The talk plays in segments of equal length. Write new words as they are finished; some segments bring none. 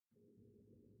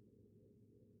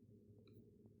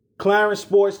Clarence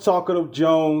Sports Talkative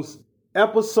Jones,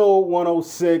 episode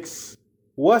 106.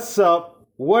 What's up?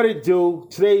 What it do?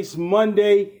 Today's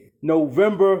Monday,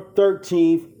 November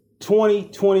 13th,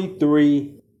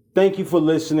 2023. Thank you for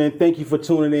listening. Thank you for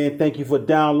tuning in. Thank you for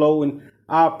downloading.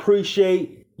 I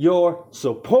appreciate your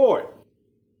support.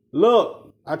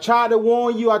 Look, I tried to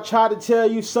warn you. I tried to tell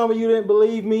you. Some of you didn't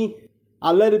believe me.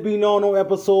 I let it be known on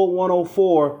episode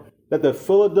 104 that the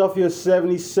Philadelphia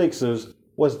 76ers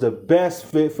was the best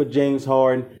fit for James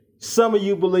Harden. Some of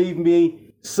you believed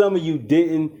me, some of you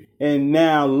didn't, and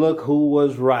now look who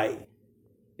was right.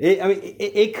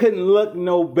 It couldn't look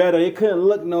no better. It couldn't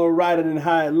look no righter than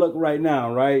how it looked right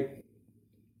now, right?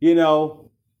 You know,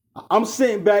 I'm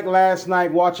sitting back last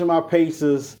night watching my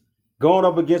Pacers going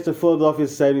up against the Philadelphia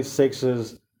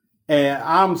 76ers, and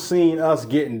I'm seeing us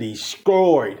getting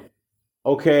destroyed,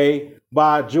 okay,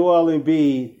 by Joel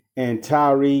Embiid and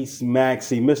Tyrese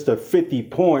Maxey. Mr. 50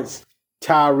 points,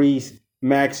 Tyrese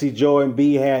Maxey. Joel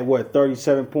Embiid had,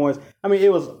 37 points? I mean,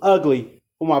 it was ugly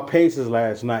for my Pacers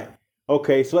last night.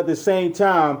 Okay, so at the same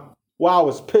time, while I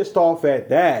was pissed off at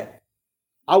that,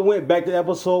 I went back to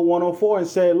episode 104 and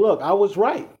said, look, I was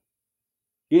right.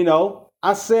 You know,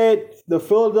 I said the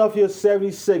Philadelphia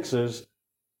 76ers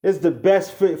is the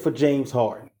best fit for James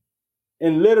Harden.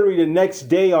 And literally the next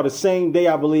day or the same day,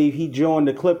 I believe, he joined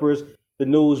the Clippers. The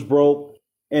news broke,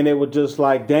 and it was just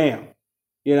like, damn,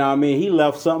 you know what I mean? He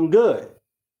left something good.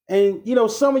 And, you know,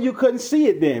 some of you couldn't see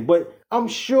it then, but I'm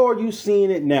sure you've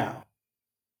seen it now.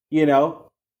 You know,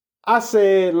 I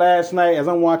said last night as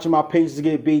I'm watching my Pacers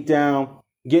get beat down,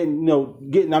 getting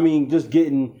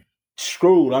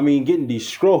screwed. I mean, getting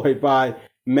destroyed by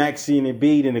Maxey and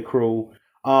Embiid and the crew.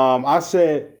 I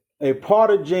said a part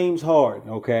of James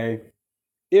Harden, okay,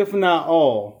 if not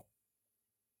all,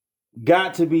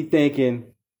 got to be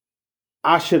thinking,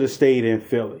 I should have stayed in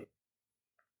Philly.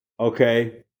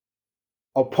 Okay?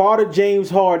 A part of James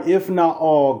Harden, if not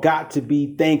all, got to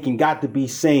be thinking, got to be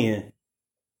saying,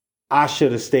 I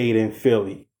should have stayed in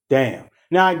Philly. Damn.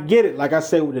 Now, I get it. Like I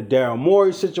said, with the Daryl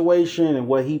Morey situation and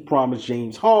what he promised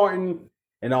James Harden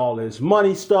and all this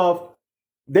money stuff,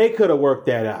 they could have worked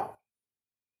that out.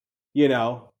 You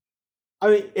know? I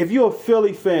mean, if you're a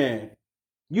Philly fan,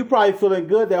 you probably feeling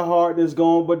good that Harden is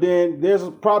gone, but then there's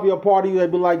probably a part of you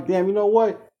that be like, damn, you know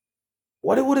what?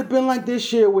 What it would have been like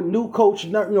this year with new coach,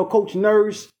 Coach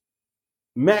Nurse.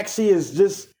 Maxey is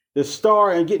just the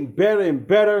star and getting better and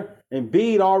better. And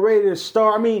Embiid already the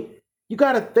star. I mean, you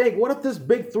got to think, what if this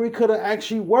big three could have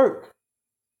actually worked?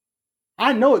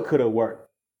 I know it could have worked.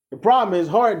 The problem is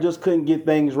Harden just couldn't get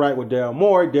things right with Daryl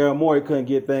Morey. Daryl Morey couldn't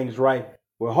get things right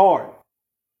with Harden.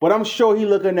 But I'm sure he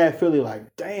looking at Philly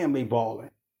like, damn, they balling.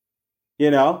 You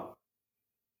know?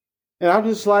 And I'm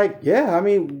just like, yeah, I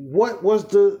mean, what was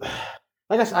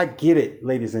I guess I get it,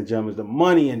 ladies and gentlemen, the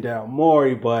money in Daryl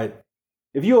Morey, but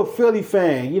if you're a Philly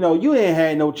fan, you know, you ain't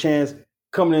had no chance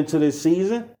coming into this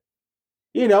season.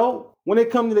 You know, when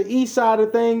it comes to the east side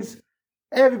of things,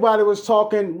 everybody was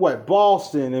talking,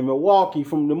 Boston and Milwaukee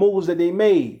from the moves that they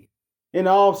made in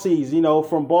the offseason, you know,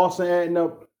 from Boston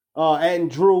adding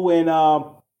Drew and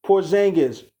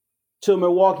Porzingis to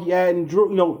Milwaukee adding Drew,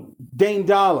 you know, Dame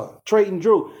Dollar, trading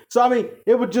Drew. So, I mean,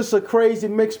 it was just a crazy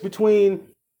mix between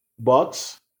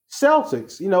Bucks,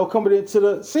 Celtics, you know, coming into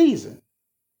the season.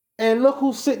 And look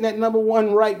who's sitting at number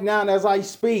one right now as I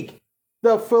speak.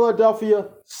 The Philadelphia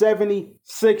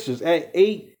 76ers at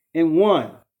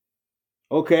 8-1.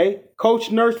 Okay?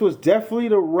 Coach Nurse was definitely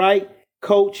the right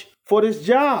coach for this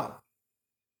job.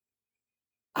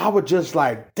 I was just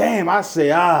like, damn, I say,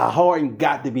 Harden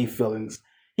got to be feeling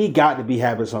He got to be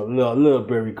having some little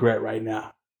bit of regret right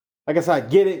now. Like I said, I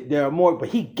get it, there are more, but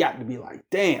he got to be like,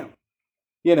 damn.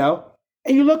 You know?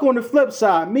 And you look on the flip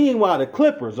side, meanwhile, the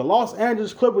Clippers, the Los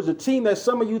Angeles Clippers, a team that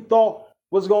some of you thought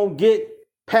was going to get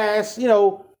past, you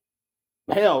know,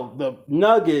 hell, the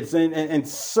Nuggets and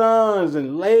Suns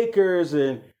and Lakers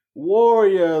and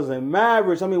Warriors and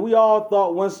Mavericks. I mean, we all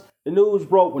thought once the news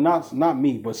broke, well, not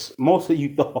me, but most of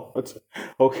you thought,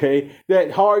 okay, that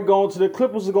Harden going to the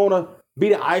Clippers are going to be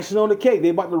the icing on the cake. They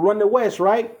about to run the West,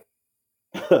 right?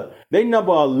 They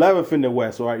number 11th in the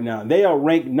West right now. They are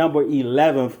ranked number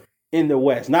 11th in the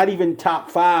West. Not even top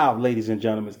 5, ladies and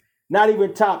gentlemen. Not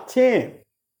even top 10.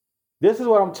 This is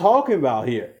what I'm talking about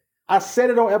here. I said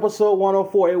it on episode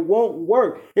 104. It won't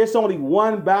work. It's only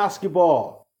one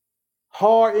basketball.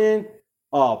 Harden,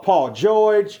 Paul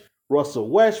George, Russell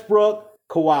Westbrook,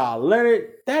 Kawhi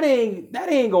Leonard. That ain't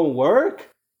gonna work.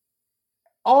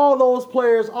 All those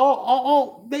players,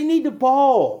 all they need the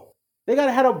ball. They got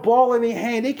to have a ball in their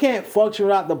hand. They can't function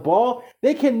without the ball.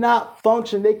 They cannot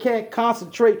function. They can't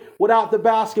concentrate without the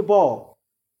basketball.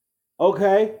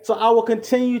 Okay, so I will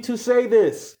continue to say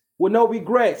this with no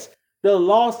regrets. The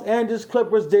Los Angeles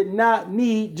Clippers did not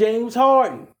need James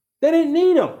Harden. They didn't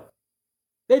need him.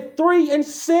 They're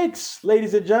 3-6,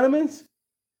 ladies and gentlemen,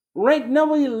 ranked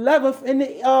number 11th in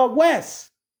the West.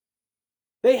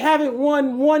 They haven't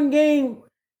won one game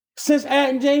since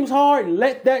adding James Harden.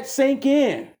 Let that sink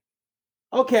in.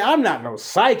 Okay, I'm not no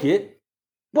psychic,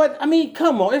 but I mean,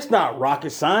 come on, it's not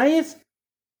rocket science.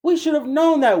 We should have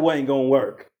known that wasn't going to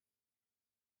work.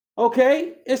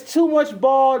 Okay, it's too much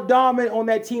ball dominant on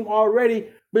that team already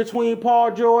between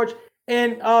Paul George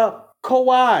and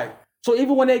Kawhi. So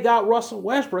even when they got Russell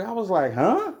Westbrook, I was like,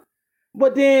 huh?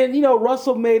 But then,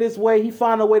 Russell made his way. He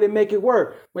found a way to make it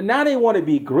work. But now they want to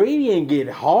be greedy and get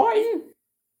Harden?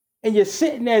 And you're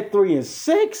sitting at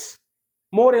 3-6?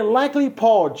 More than likely,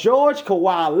 Paul George,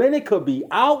 Kawhi Leonard could be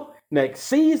out next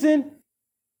season.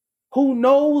 Who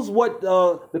knows what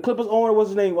the Clippers owner, what's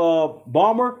his name,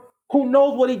 Ballmer? Who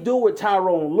knows what he do with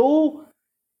Tyronn Lue?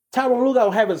 Tyronn Lue got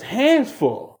to have his hands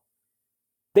full.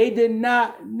 They did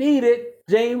not need it,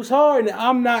 James Harden.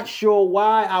 I'm not sure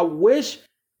why. I wish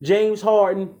James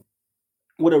Harden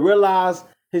would have realized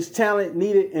his talent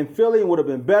needed in Philly and would have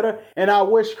been better. And I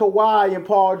wish Kawhi and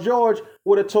Paul George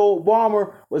would have told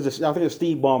Ballmer, I think it's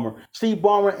Steve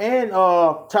Ballmer and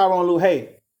Tyronn Lue,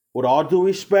 hey, with all due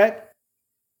respect,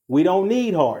 we don't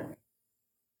need Harden.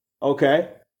 Okay?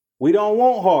 We don't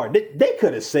want Harden. They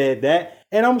could have said that.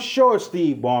 And I'm sure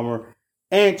Steve Ballmer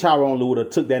and Tyronn Lue would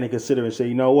have took that into consideration and said,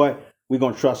 you know what? We're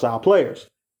going to trust our players,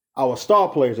 our star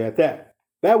players at that.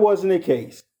 That wasn't the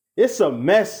case. It's a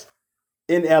mess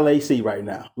in LAC right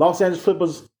now. Los Angeles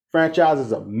Clippers franchise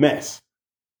is a mess.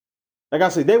 Like I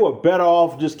said, they were better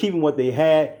off just keeping what they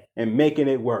had and making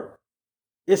it work.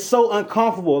 It's so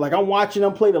uncomfortable. Like I'm watching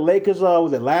them play the Lakers,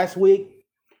 was it last week?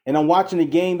 And I'm watching the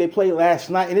game they played last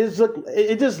night. And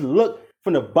it just looked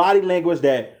from the body language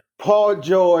that Paul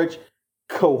George,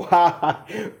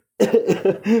 Kawhi.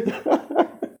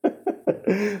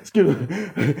 Excuse me.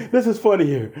 This is funny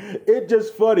here. It's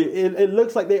just funny. It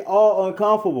looks like they all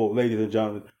uncomfortable, ladies and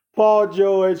gentlemen. Paul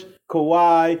George,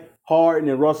 Kawhi, Harden,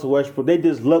 and Russell Westbrook, they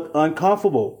just look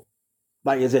uncomfortable.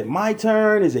 Like, is it my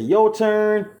turn? Is it your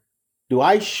turn? Do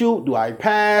I shoot? Do I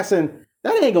pass? And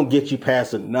that ain't going to get you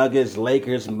past the Nuggets,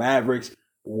 Lakers, Mavericks,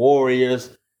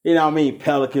 Warriors,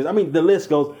 Pelicans. The list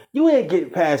goes. You ain't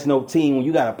getting past no team when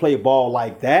you got to play ball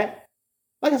like that.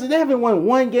 Like I said, they haven't won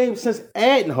one game since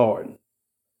adding Harden.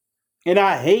 And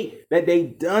I hate that they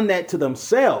done that to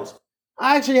themselves.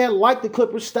 I actually had liked the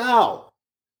Clippers style.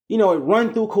 It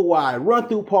run through Kawhi, run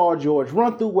through Paul George,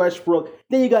 run through Westbrook.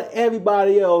 Then you got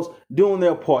everybody else doing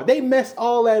their part. They messed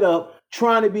all that up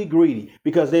trying to be greedy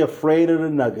because they're afraid of the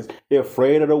Nuggets. They're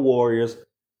afraid of the Warriors.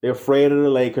 They're afraid of the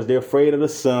Lakers. They're afraid of the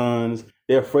Suns.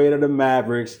 They're afraid of the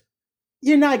Mavericks.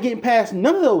 You're not getting past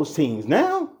none of those teams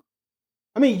now.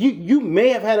 You may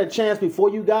have had a chance before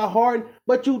you got Harden,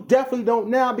 but you definitely don't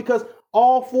now because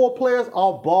all four players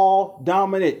are ball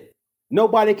dominant.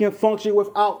 Nobody can function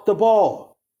without the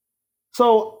ball.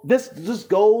 So this just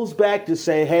goes back to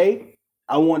say, hey,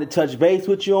 I want to touch base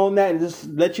with you on that and just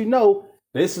let you know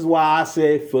this is why I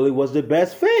said Philly was the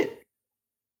best fit.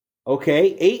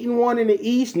 Okay, 8-1 in the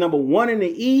East, number 1 in the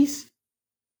East.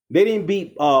 They didn't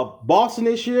beat Boston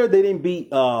this year. They didn't beat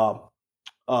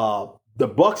the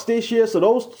Bucks this year. So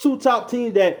those two top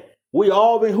teams that we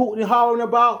all been hooting and hollering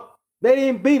about, they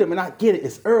didn't beat them. And I get it.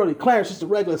 It's early. Clarence, it's the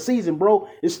regular season, bro.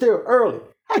 It's still early.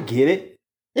 I get it.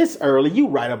 It's early. You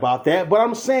right about that. But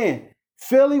I'm saying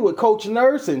Philly with Coach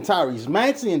Nurse and Tyrese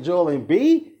Maxey and Joel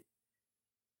Embiid.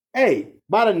 Hey,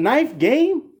 by the 9th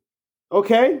game,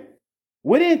 okay,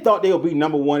 we didn't thought they would be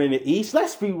number 1 in the East.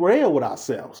 Let's be real with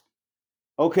ourselves.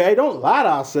 Okay, don't lie to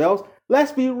ourselves.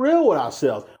 Let's be real with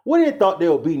ourselves. We didn't thought they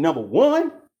would be number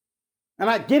 1. And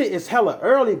I get it, it's hella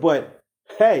early, but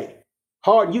hey,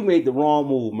 Harden, you made the wrong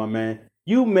move, my man.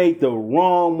 You made the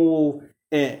wrong move,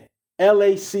 and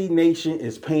LAC Nation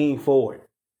is paying for it.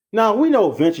 Now, we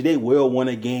know eventually they will win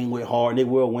a game with Harden. They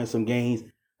will win some games.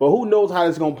 But who knows how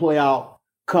this is going to play out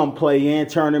come play-in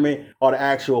tournament or the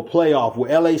actual playoff.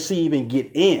 Will LAC even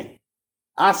get in?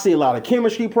 I see a lot of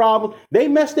chemistry problems. They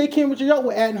messed their chemistry up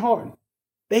with adding Harden.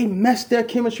 They messed their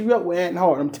chemistry up with adding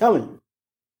Harden. I'm telling you.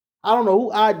 I don't know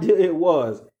who idea it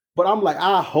was, but I'm like,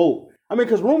 I hope.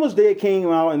 Because rumors there came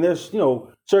out and there's,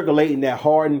 circulating that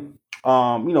Harden, he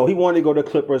wanted to go to the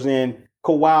Clippers and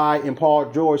Kawhi and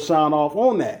Paul George signed off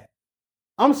on that.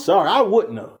 I'm sorry, I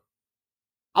wouldn't have.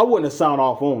 I wouldn't have signed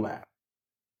off on that.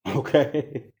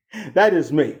 Okay? That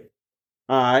is me.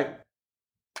 All right?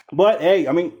 But, hey,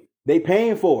 they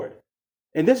paying for it.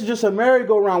 And this is just a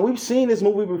merry-go-round. We've seen this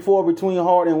movie before between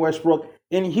Harden and Westbrook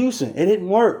in Houston. It didn't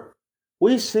work.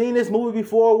 We've seen this movie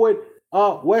before with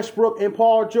Westbrook and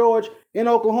Paul George in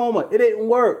Oklahoma. It didn't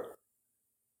work.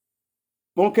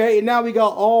 Okay, and now we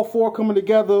got all four coming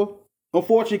together.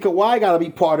 Unfortunately, Kawhi got to be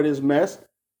part of this mess.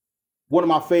 One of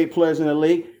my favorite players in the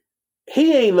league.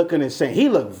 He ain't looking insane. He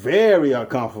looked very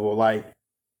uncomfortable. Like,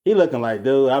 he looking like,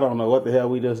 dude, I don't know what the hell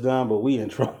we just done, but we in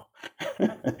trouble.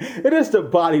 It is the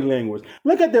body language.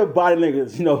 Look at their body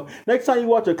language. Next time you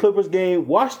watch a Clippers game,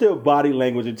 watch their body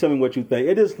language and tell me what you think.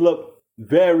 It just looked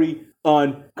very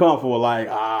uncomfortable. Like,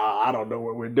 I don't know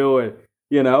what we're doing,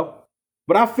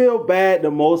 But I feel bad the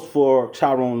most for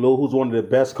Tyronn Lue, who's one of the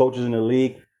best coaches in the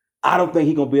league. I don't think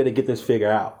he's going to be able to get this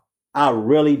figured out. I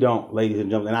really don't, ladies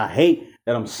and gentlemen. And I hate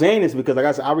that I'm saying this because, like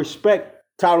I said, I respect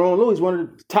Tyronn Lue. He's one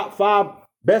of the top 5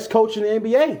 best coaches in the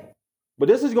NBA. But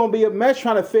this is going to be a mess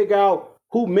trying to figure out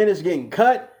who minutes getting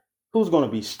cut, who's going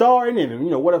to be starting, and,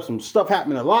 what if some stuff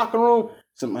happened in the locker room,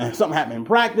 something happened in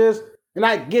practice. And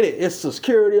I get it. It's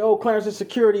security. Oh, Clarence, it's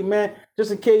security, man.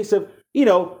 Just in case of,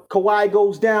 Kawhi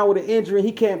goes down with an injury and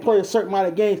he can't play a certain amount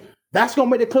of games. That's going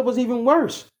to make the Clippers even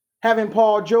worse. Having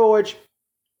Paul George,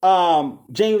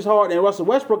 James Harden, and Russell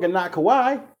Westbrook and not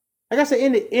Kawhi. Like I said,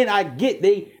 in the end, I get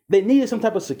they needed some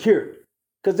type of security.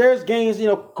 Because there's games,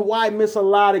 Kawhi missed a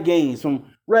lot of games from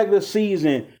regular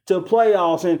season to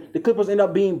playoffs, and the Clippers end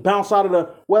up being bounced out of the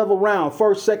whatever round,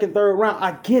 first, second, third round.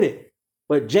 I get it.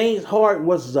 But James Harden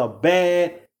was a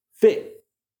bad fit,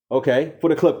 okay, for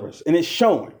the Clippers. And it's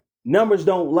showing. Numbers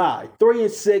don't lie.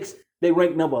 3-6, they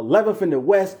rank number 11th in the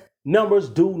West. Numbers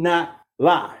do not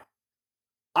lie.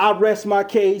 I rest my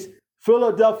case.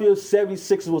 Philadelphia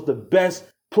 76ers was the best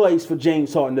place for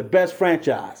James Harden, the best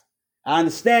franchise. I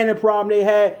understand the problem they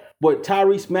had, but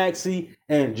Tyrese Maxey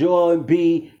and Joel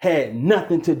Embiid had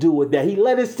nothing to do with that. He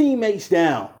let his teammates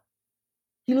down.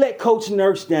 He let Coach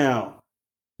Nurse down.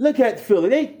 Look at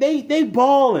Philly. They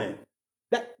balling.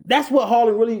 That's what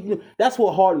Harden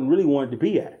really wanted to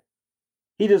be at.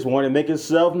 He just wanted to make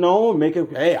himself known,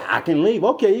 hey, I can leave.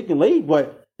 Okay, you can leave,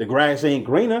 but the grass ain't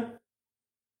greener.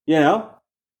 But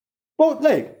look,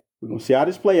 we're going to see how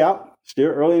this play out.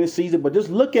 Still early in the season, but just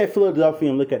look at Philadelphia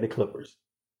and look at the Clippers.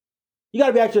 You got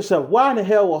to be asking yourself, why in the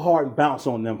hell will Harden bounce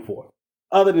on them for?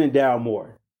 Other than Daryl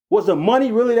Morey. Was the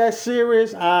money really that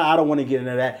serious? I don't want to get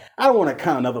into that. I don't want to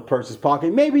count another person's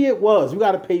pocket. Maybe it was. We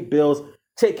got to pay bills,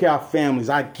 take care of our families.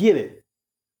 I get it.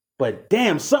 But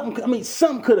damn, something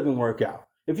could have been worked out.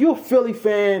 If you're a Philly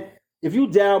fan, if you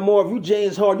Daryl Morey, if you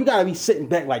James Harden, you got to be sitting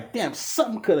back like, damn,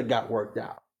 something could have got worked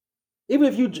out. Even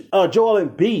if you Joel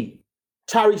Embiid,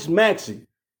 Tyrese Maxey,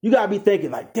 you got to be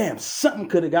thinking like, damn, something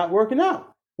could have got working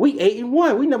out. We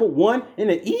 8-1. We number 1 in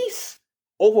the East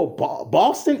over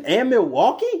Boston and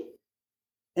Milwaukee.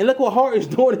 And look what Harden's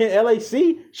doing in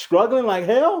LAC, struggling like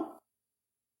hell.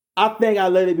 I think I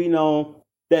let it be known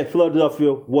that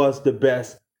Philadelphia was the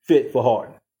best fit for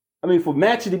Harden. For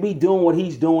Maxey to be doing what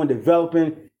he's doing,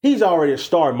 developing, he's already a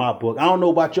star in my book. I don't know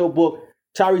about your book.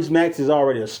 Tyrese Maxey is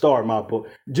already a star in my book.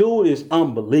 Dude is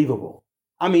unbelievable.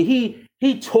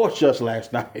 He torched us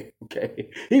last night, okay?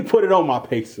 He put it on my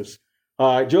Pacers.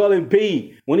 Joel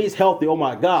Embiid, when he's healthy, oh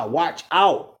my God, watch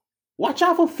out. Watch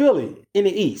out for Philly in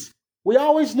the East. We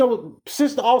always know,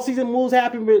 since the offseason moves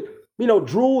happened with,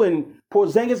 Drew and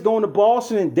Porzingis going to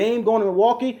Boston and Dame going to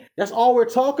Milwaukee, that's all we're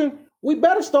talking. We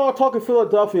better start talking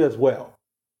Philadelphia as well.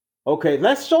 Okay,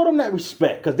 let's show them that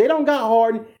respect because they don't got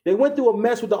Harden. They went through a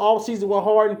mess with the offseason with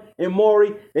Harden and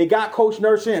Morey. They got Coach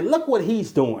Nurse in. Look what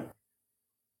he's doing.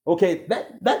 Okay,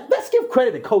 let's give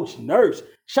credit to Coach Nurse.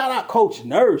 Shout out Coach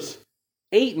Nurse.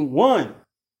 8-1.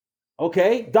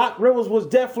 Okay, Doc Rivers was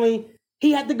definitely,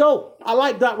 he had to go. I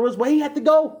like Doc Rivers, but he had to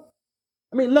go.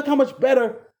 Look how much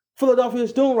better Philadelphia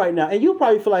is doing right now. And you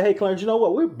probably feel like, hey, Clarence, you know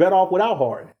what? We're better off without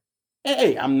Harden.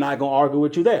 Hey, I'm not going to argue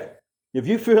with you there. If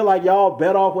you feel like y'all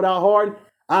better off without Harden,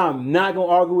 I'm not going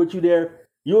to argue with you there.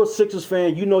 You're a Sixers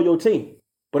fan. You know your team.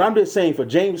 But I'm just saying for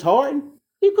James Harden,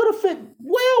 he could have fit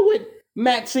well with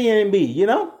Maxey and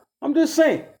Embiid, I'm just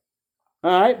saying.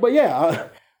 All right. But yeah,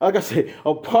 like I said,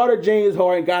 a part of James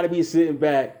Harden got to be sitting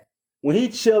back. When he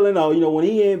chilling or, when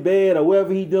he in bed or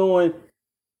whatever he doing,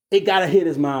 it got to hit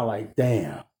his mind like,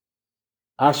 damn,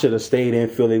 I should have stayed in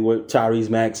Philly with Tyrese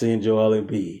Maxey and Joel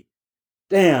Embiid.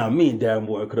 Damn, me and Daryl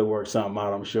Morey could have worked something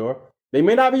out, I'm sure. They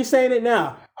may not be saying it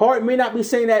now. Harden may not be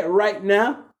saying that right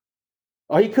now.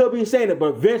 Or he could be saying it,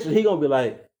 but eventually he going to be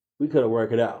like, we could have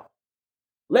worked it out.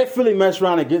 Let Philly mess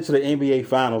around and get to the NBA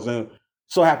Finals and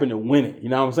so happen to win it. You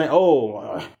know what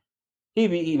I'm saying? He'd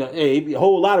be a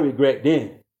whole lot of regret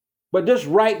then. But just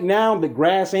right now, the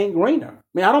grass ain't greener.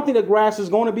 I don't think the grass is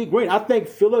going to be green. I think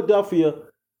Philadelphia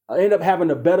end up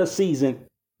having a better season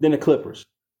than the Clippers.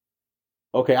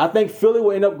 Okay, I think Philly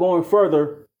will end up going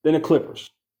further than the Clippers.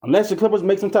 Unless the Clippers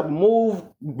make some type of move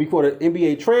before the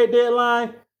NBA trade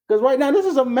deadline. Because right now, this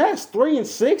is a mess.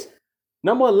 3-6,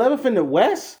 number 11th in the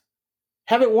West.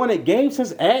 Haven't won a game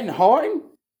since adding Harden.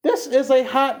 This is a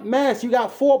hot mess. You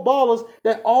got 4 ballers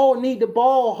that all need the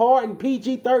ball. Harden,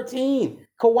 PG-13,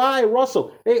 Kawhi,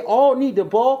 Russell. They all need the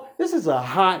ball. This is a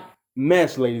hot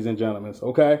mess, ladies and gentlemen.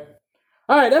 Okay?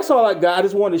 All right, that's all I got. I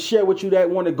just wanted to share with you that. I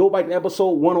wanted to go back to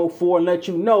episode 104 and let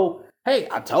you know, hey,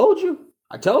 I told you.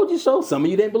 I told you so. Some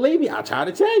of you didn't believe me. I tried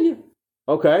to tell you.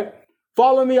 Okay?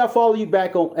 Follow me. I follow you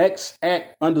back on X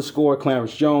at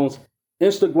 _Clarence Jones.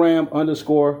 Instagram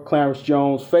 _Clarence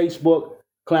Jones. Facebook,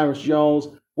 Clarence Jones.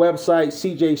 Website,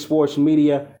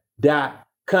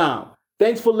 cjsportsmedia.com.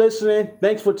 Thanks for listening.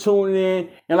 Thanks for tuning in.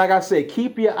 And like I said,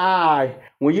 keep your eye.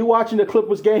 When you're watching the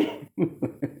Clippers game,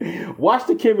 watch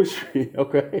the chemistry,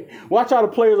 okay? Watch how the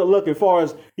players are looking as far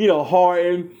as,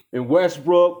 Harden and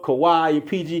Westbrook, Kawhi and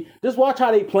PG. Just watch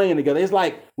how they playing together. It's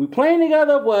like, we playing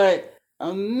together, but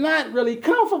I'm not really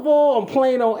comfortable. I'm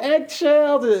playing on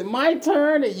eggshells. Is it my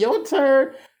turn? Is it your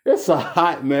turn? It's a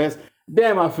hot mess.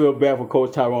 Damn, I feel bad for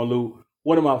Coach Tyronn Lue.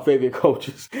 One of my favorite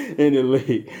coaches in the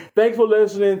league. Thanks for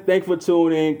listening. Thanks for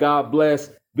tuning in. God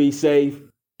bless. Be safe.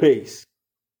 Peace.